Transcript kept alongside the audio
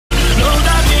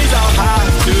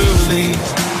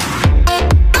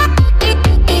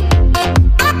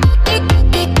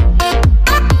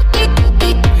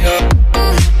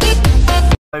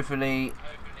hopefully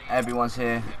everyone's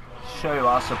here. Show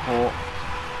our support.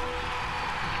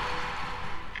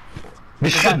 We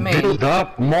should build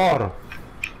up more.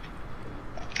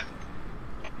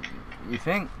 You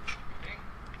think?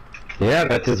 Yeah,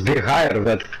 that is be higher,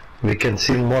 that we can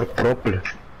see more properly.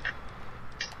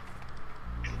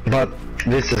 But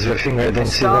this is the thing, I don't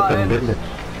see weapon building.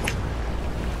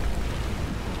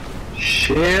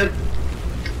 Shit.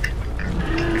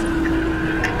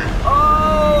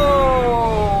 Oh,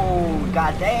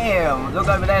 goddamn! Look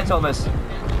over there, Thomas.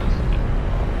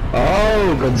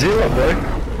 Oh, Godzilla, boy.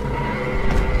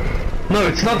 No,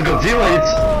 it's not Godzilla.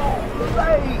 It's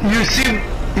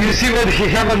you see what he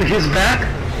have on his back?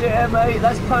 Yeah, mate.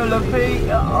 That's Polar Pete.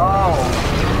 Oh,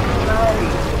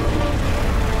 mate.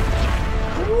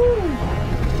 Woo.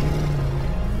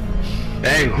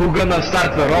 Hey, who gonna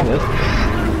start the robot?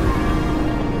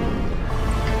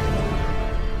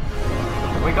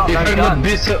 We got no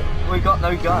guns. We got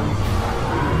no guns.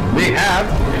 We have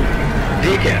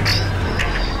pickaxe.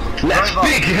 Let's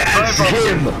pickaxe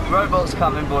him! Robots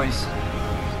coming, boys.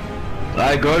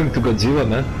 I'm going to Godzilla,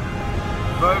 man.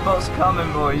 Robots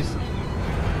coming, boys.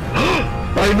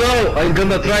 I know! I'm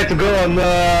gonna try to go on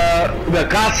the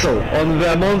castle, on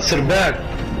the monster back.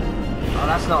 Oh,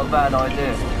 that's not a bad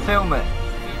idea. Film it.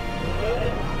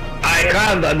 I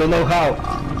can't, I don't know how.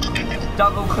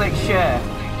 Double click share.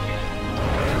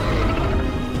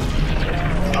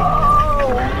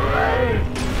 Oh, great.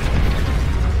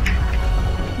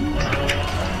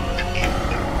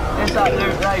 It's that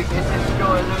Loot Lake, it's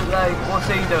destroying Loot Lake. What's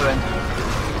he doing?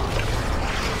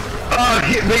 Oh,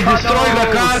 they destroyed the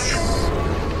cars!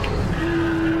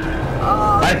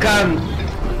 I can't.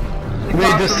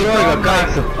 They destroyed the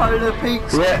castle. Polar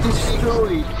Peaks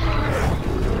destroyed.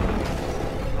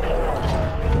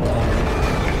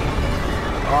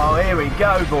 Oh, here we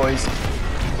go, boys.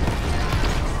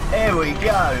 Here we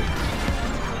go.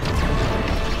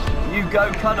 You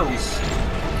go, Cuddles.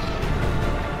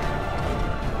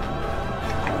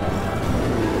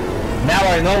 Now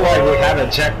I know why we have a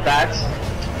jetpacks.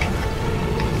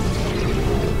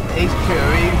 He's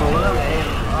pure evil, look at him.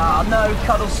 Oh no,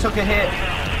 Cuddles took a hit.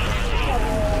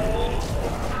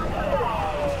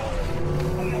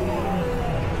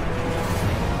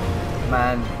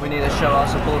 Man, we need to show our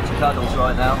support to Cuddles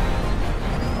right now.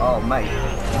 Oh, mate.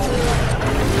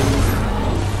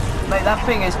 Mate, that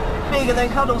thing is bigger than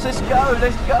Cuddles. Let's go,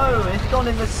 let's go. It's gone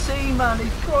in the sea, man.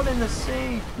 It's gone in the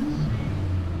sea.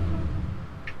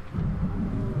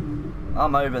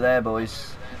 I'm over there,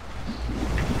 boys.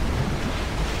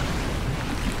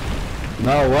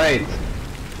 No, wait.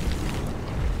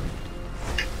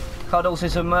 Cuddles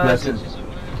is immersed.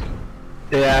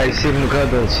 Yeah, I see him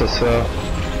Cuddles as well.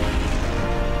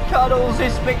 Cuddles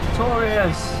is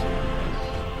victorious.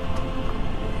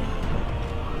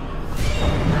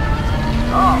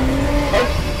 Oh.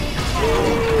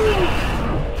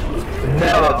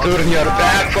 Never turn your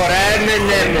back for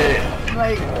enemy.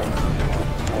 Mate,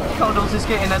 Cuddles is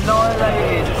getting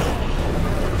annihilated.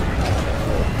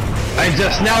 I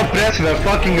just now pressed the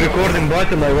fucking recording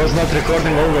button. I was not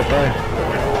recording all the time.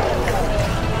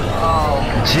 Oh.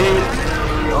 Gee.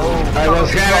 Oh, I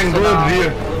was having good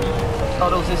view.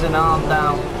 Cuddles is an arm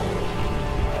down.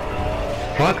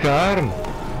 Fuck the arm.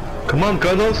 Come on,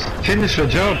 Cuddles. Finish the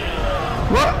job.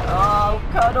 What? Oh,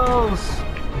 Cuddles.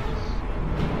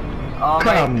 Oh,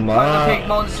 come mate, on. The pig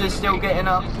monster's still getting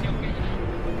up.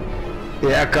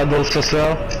 Yeah, Cuddles as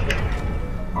well.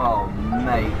 Oh,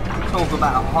 mate. Talk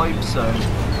about a hype zone.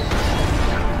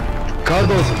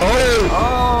 Cuddles.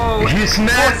 Oh! He's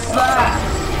mad. What's that?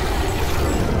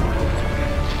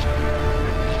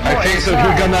 I think so.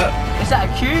 He's gonna. Is that a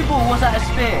cube or was that a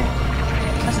spear?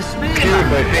 That's a spear.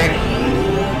 Cube, I think.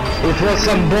 It was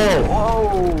some ball.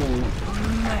 Whoa,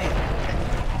 mate.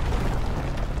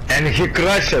 And he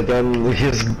crushed it, and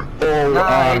his whole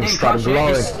arm started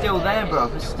glowing. It's still there, bro.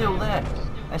 It's still there.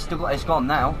 It's still got. It's gone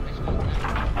now.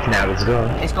 Now it's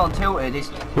gone. It's gone tilted. It's.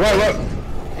 What?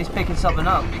 It's picking something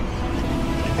up.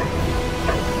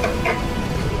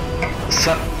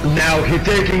 So, now he's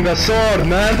taking the sword,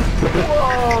 man.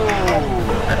 Whoa!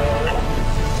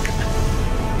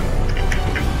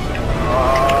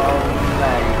 Oh,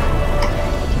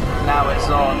 mate. Now it's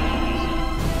on.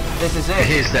 This is it.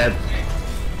 He's dead.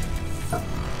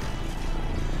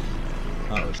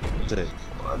 Oh, shit.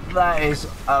 That is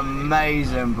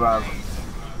amazing, bro.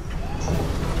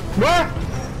 What?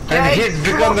 Yeah, And he's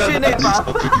become crushing it, man.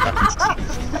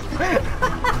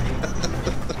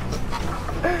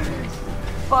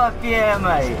 Fuck yeah,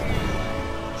 mate.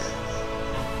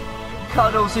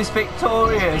 Cuddles is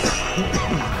victorious.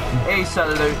 He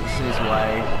salutes his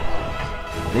way.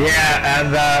 Yeah,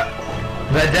 and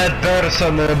The dead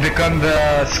person become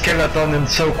the skeleton in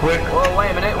so quick. Well,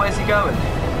 wait a minute, where's he going?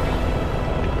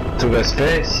 To the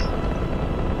space.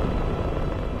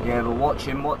 Yeah, but watch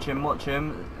him, watch him, watch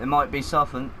him. It might be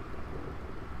something.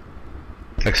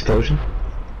 Explosion.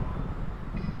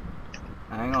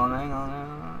 Hang on, hang on, hang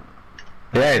on.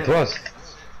 Yeah, it was.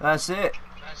 That's it.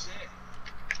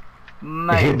 He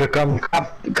Mate, become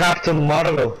Captain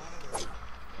Marvel.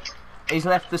 he's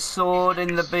left the sword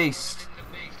in the beast.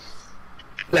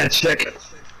 Let's check it.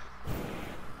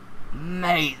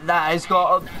 Mate, that has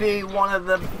got to be one of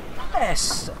the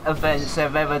best events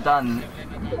they've ever done.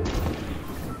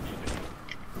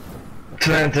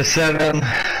 27.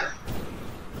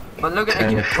 But look at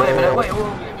the... Wait a minute,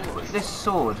 wait, this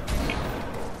sword.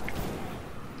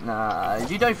 Nah,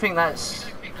 you don't think that's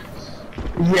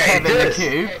Yeah, Kevin it the is.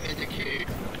 Cube?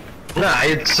 Nah,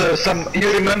 it's some...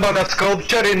 You remember that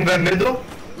sculpture in the middle?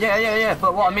 Yeah,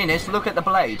 but what I mean is, look at the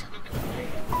blade.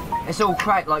 It's all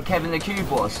cracked like Kevin the Cube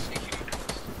was.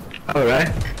 Alright.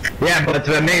 Yeah, but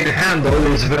the main handle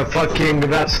is the fucking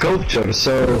that sculpture,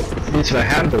 so it's the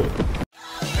handle.